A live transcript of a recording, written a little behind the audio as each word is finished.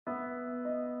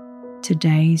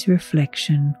Today's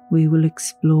reflection, we will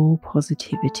explore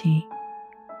positivity.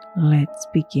 Let's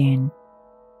begin.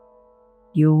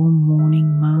 Your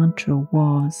morning mantra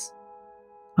was,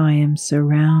 I am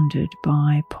surrounded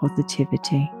by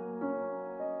positivity.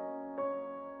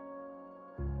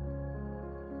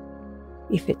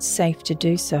 If it's safe to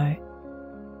do so,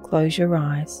 close your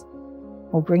eyes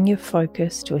or bring your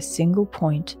focus to a single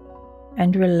point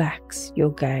and relax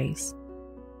your gaze.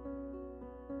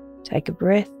 Take a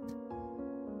breath.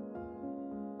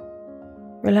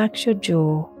 Relax your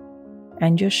jaw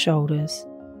and your shoulders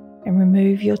and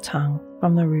remove your tongue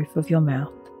from the roof of your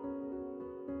mouth.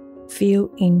 Feel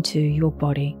into your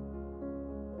body.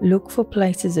 Look for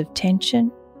places of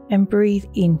tension and breathe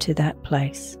into that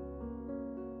place.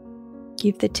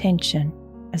 Give the tension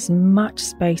as much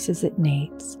space as it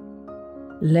needs.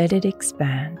 Let it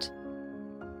expand.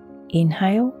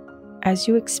 Inhale as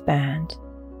you expand,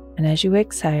 and as you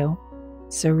exhale,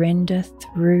 surrender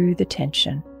through the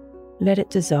tension. Let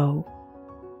it dissolve.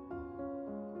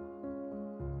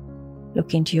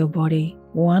 Look into your body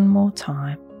one more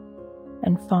time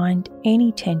and find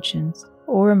any tensions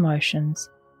or emotions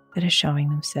that are showing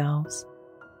themselves.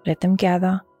 Let them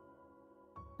gather.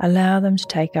 Allow them to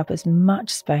take up as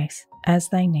much space as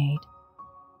they need.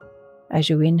 As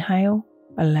you inhale,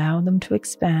 allow them to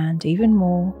expand even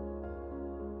more.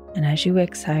 And as you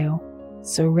exhale,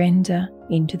 surrender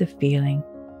into the feeling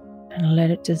and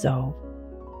let it dissolve.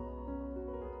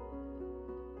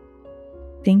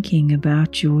 Thinking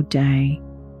about your day,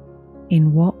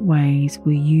 in what ways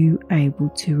were you able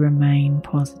to remain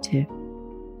positive?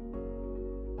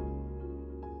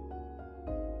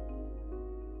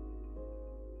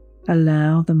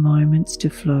 Allow the moments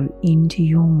to flow into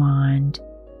your mind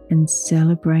and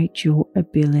celebrate your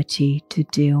ability to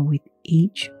deal with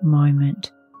each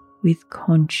moment with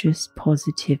conscious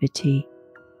positivity,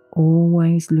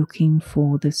 always looking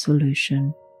for the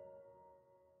solution.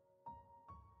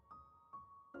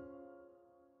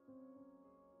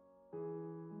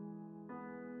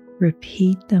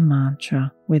 Repeat the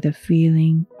mantra with a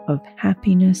feeling of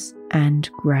happiness and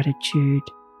gratitude.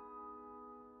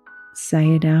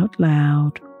 Say it out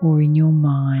loud or in your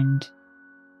mind.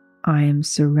 I am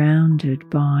surrounded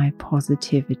by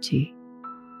positivity.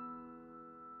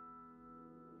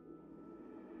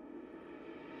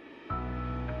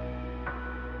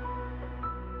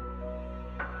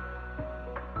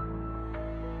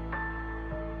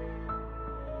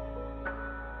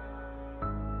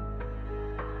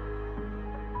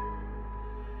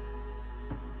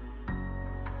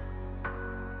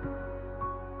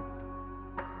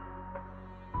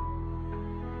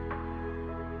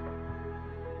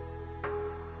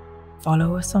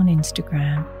 Follow us on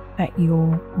Instagram at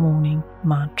Your Morning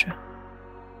Mantra.